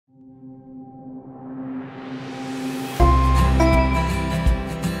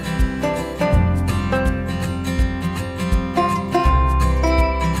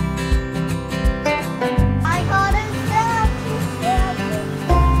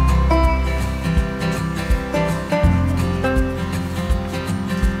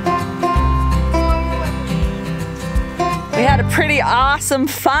awesome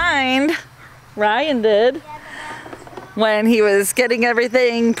find Ryan did when he was getting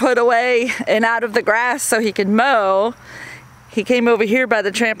everything put away and out of the grass so he could mow. He came over here by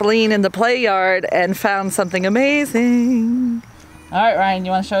the trampoline in the play yard and found something amazing. All right, Ryan, you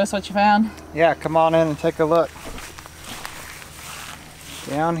want to show us what you found? Yeah, come on in and take a look.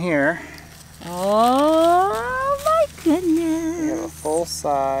 Down here. Oh my goodness. We have a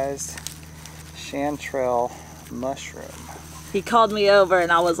full-sized chanterelle mushroom. He called me over and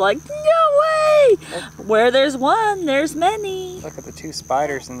I was like, no way! Where there's one, there's many. Look at the two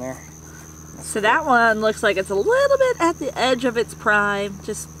spiders in there. So that one looks like it's a little bit at the edge of its prime.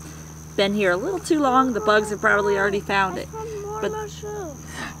 Just been here a little too long. The bugs have probably already found it. But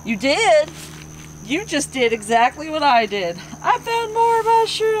you did? You just did exactly what I did. I found more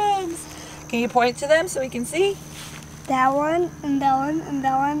mushrooms. Can you point to them so we can see? That one, and that one, and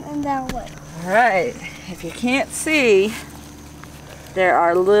that one, and that one. All right, if you can't see, there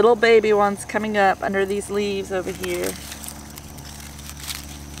are little baby ones coming up under these leaves over here.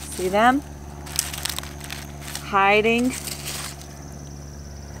 See them? Hiding.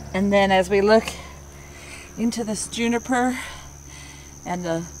 And then as we look into this juniper and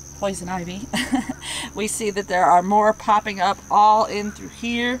the poison ivy, we see that there are more popping up all in through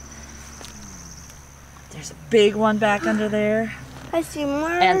here. There's a big one back under there. I see more.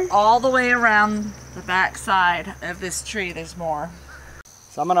 And all the way around the back side of this tree, there's more.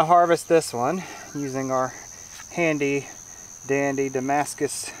 So I'm going to harvest this one using our handy dandy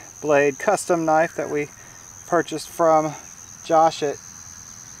Damascus blade custom knife that we purchased from Josh at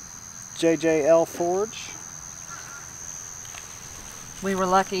JJL Forge. We were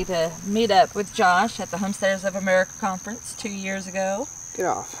lucky to meet up with Josh at the Homesteaders of America conference 2 years ago. Get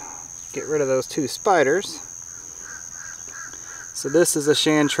off. Get rid of those two spiders. So this is a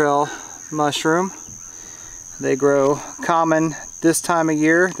chanterelle mushroom. They grow common this time of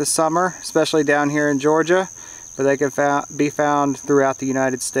year, the summer, especially down here in Georgia, but they can be found throughout the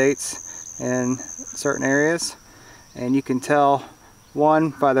United States in certain areas. And you can tell, one,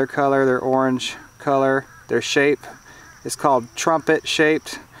 by their color, their orange color, their shape is called trumpet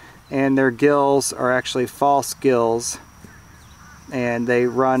shaped, and their gills are actually false gills, and they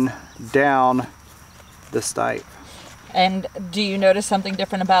run down the stipe. And do you notice something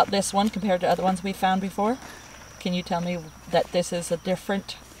different about this one compared to other ones we found before? Can you tell me that this is a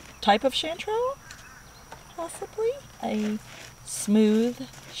different type of chanterelle? Possibly? A smooth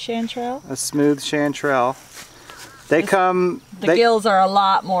chanterelle? A smooth chanterelle. The gills are a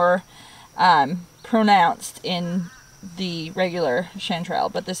lot more pronounced in the regular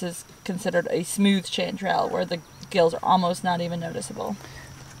chanterelle, but this is considered a smooth chanterelle where the gills are almost not even noticeable.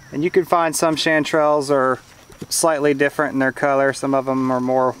 And you can find some chanterelles are slightly different in their color. Some of them are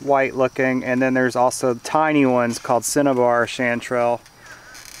more white looking, and then there's also tiny ones called cinnabar chanterelle.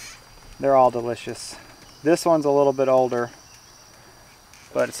 They're all delicious. This one's a little bit older,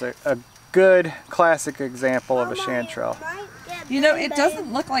 but it's a good classic example of a chanterelle. You know, it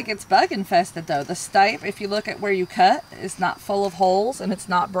doesn't look like it's bug infested though. The stipe, if you look at where you cut, is not full of holes and it's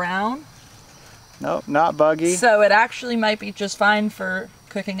not brown. Nope, not buggy. So it actually might be just fine for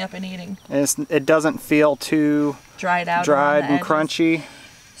cooking up and eating. And it doesn't feel too dried and crunchy.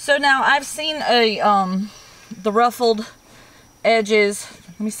 So now I've seen the ruffled edges.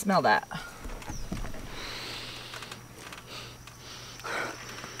 Let me smell that.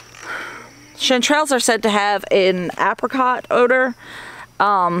 Chanterelles are said to have an apricot odor,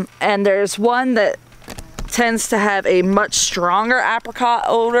 and there's one that tends to have a much stronger apricot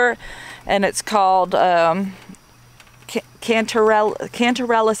odor, and it's called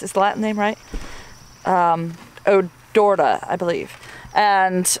Cantarellus is the Latin name, right? Odorta, I believe.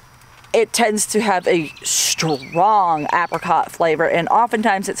 And it tends to have a strong apricot flavor, and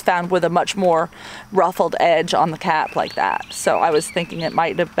oftentimes it's found with a much more ruffled edge on the cap like that. So I was thinking it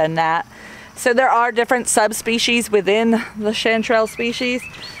might have been that. So there are different subspecies within the chanterelle species,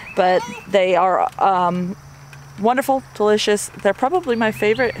 but they are wonderful, delicious. They're probably my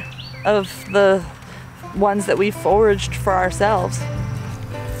favorite of the ones that we foraged for ourselves.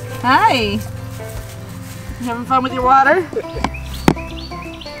 Hi! You having fun with your water?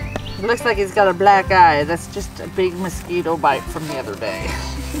 It looks like he's got a black eye. That's just a big mosquito bite from the other day.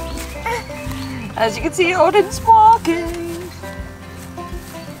 As you can see, Odin's walking.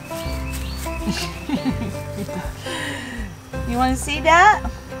 You want to see that?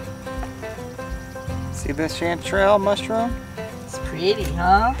 See this chanterelle mushroom? It's pretty,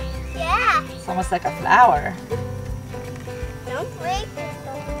 huh? Yeah. It's almost like a flower. Don't break it.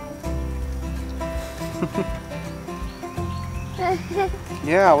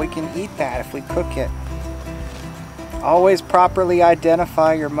 Yeah, we can eat that if we cook it. Always properly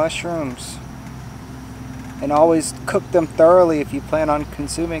identify your mushrooms. And always cook them thoroughly if you plan on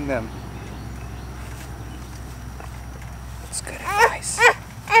consuming them. It's good advice.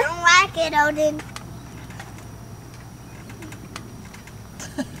 I don't like it, Odin.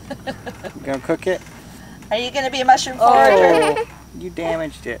 You gonna cook it? Are you going to be a mushroom forager? Oh, you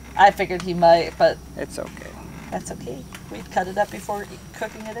damaged it. I figured he might, but It's okay. that's okay. We'd cut it up before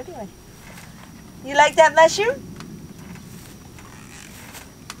cooking it anyway. You like that mushroom?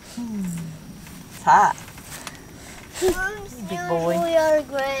 It's hot. Big boy. We are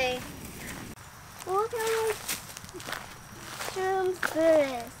gray. Look at mushrooms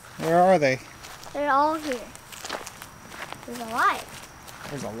this. Where are they? They're all here. There's a lot.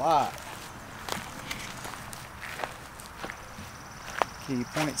 There's a lot. Can you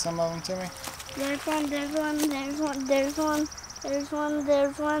point some of them to me? There's one, there's one, there's one, there's one, there's one,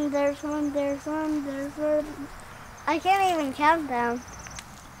 there's one, there's one, there's one, there's one. I can't even count them.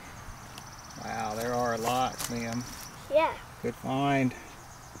 Wow, there are a lot, Liam. Yeah. Good find.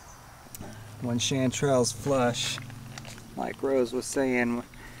 When chanterelles flush, like Rose was saying,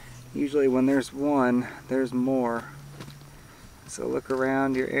 usually when there's one, there's more. So look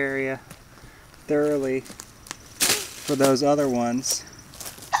around your area thoroughly for those other ones.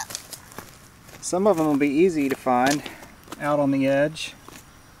 Some of them will be easy to find out on the edge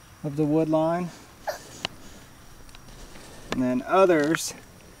of the wood line. And then others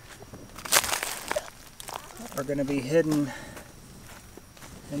are going to be hidden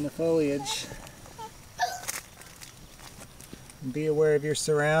in the foliage. Be aware of your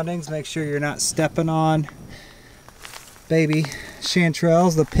surroundings. Make sure you're not stepping on baby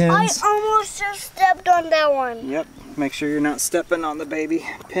chanterelles, the pins. I almost just stepped on that one. Yep. Make sure you're not stepping on the baby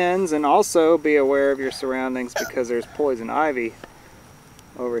pins, and also be aware of your surroundings because there's poison ivy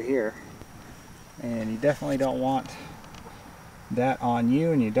over here. And you definitely don't want that on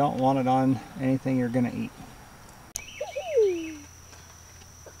you, and you don't want it on anything you're going to eat.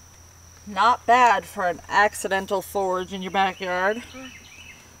 Not bad for an accidental forage in your backyard.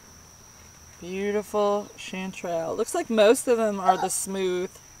 Beautiful chanterelle. Looks like most of them are the smooth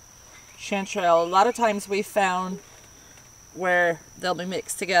chanterelle. A lot of times we found where they'll be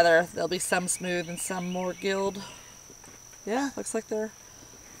mixed together. There'll be some smooth and some more gilled. Yeah, looks like they're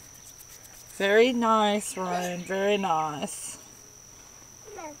very nice, Ryan. Very nice.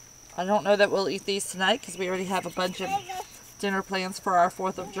 I don't know that we'll eat these tonight because we already have a bunch of dinner plans for our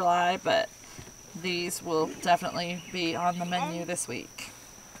 4th of July, but these will definitely be on the menu this week.